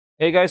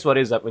Hey guys, what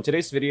is up? In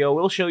today's video,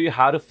 we'll show you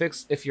how to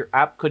fix if your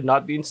app could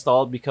not be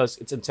installed because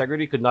its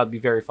integrity could not be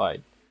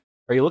verified.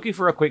 Are you looking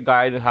for a quick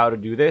guide on how to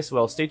do this?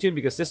 Well, stay tuned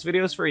because this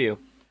video is for you.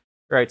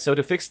 Alright, so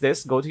to fix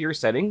this, go to your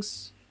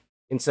settings.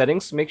 In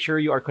settings, make sure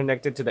you are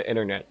connected to the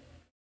internet.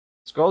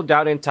 Scroll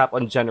down and tap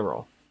on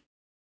General.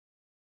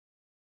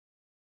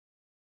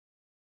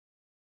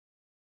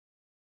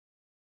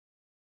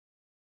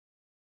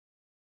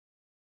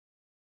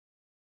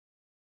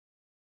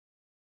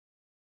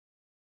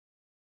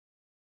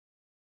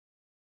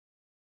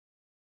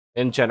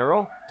 In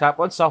General, tap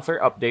on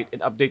Software Update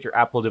and update your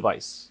Apple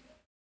device.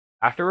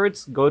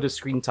 Afterwards, go to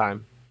Screen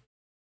Time.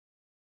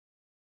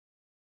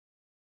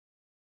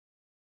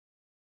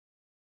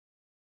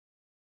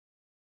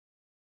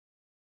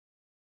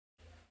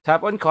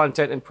 Tap on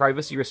Content and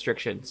Privacy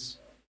Restrictions.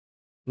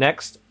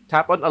 Next,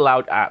 tap on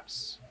Allowed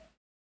Apps.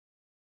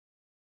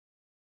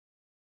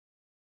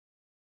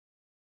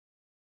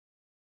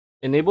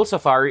 Enable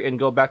Safari and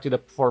go back to the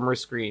former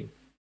screen.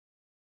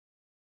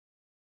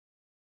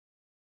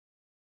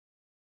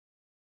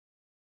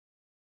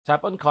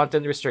 Tap on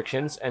Content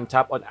Restrictions and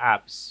tap on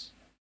Apps.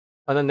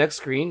 On the next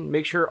screen,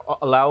 make sure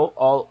Allow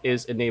All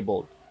is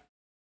enabled.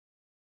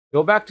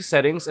 Go back to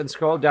Settings and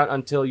scroll down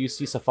until you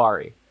see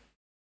Safari.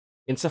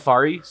 In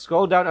Safari,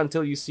 scroll down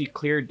until you see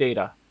Clear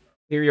Data.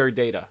 Clear your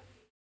data.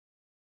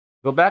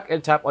 Go back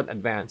and tap on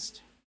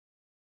Advanced.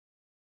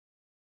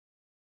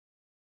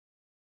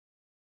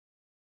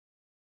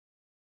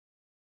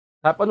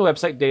 Tap on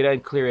Website Data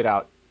and clear it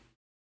out.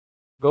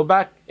 Go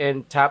back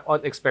and tap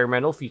on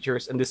Experimental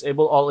Features and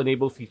disable all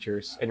enabled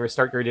features and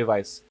restart your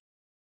device.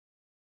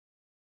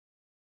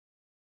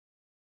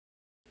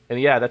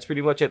 And yeah, that's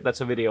pretty much it. That's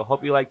the video.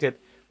 Hope you liked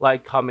it.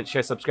 Like, comment,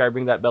 share, subscribe,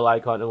 ring that bell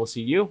icon, and we'll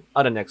see you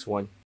on the next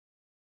one.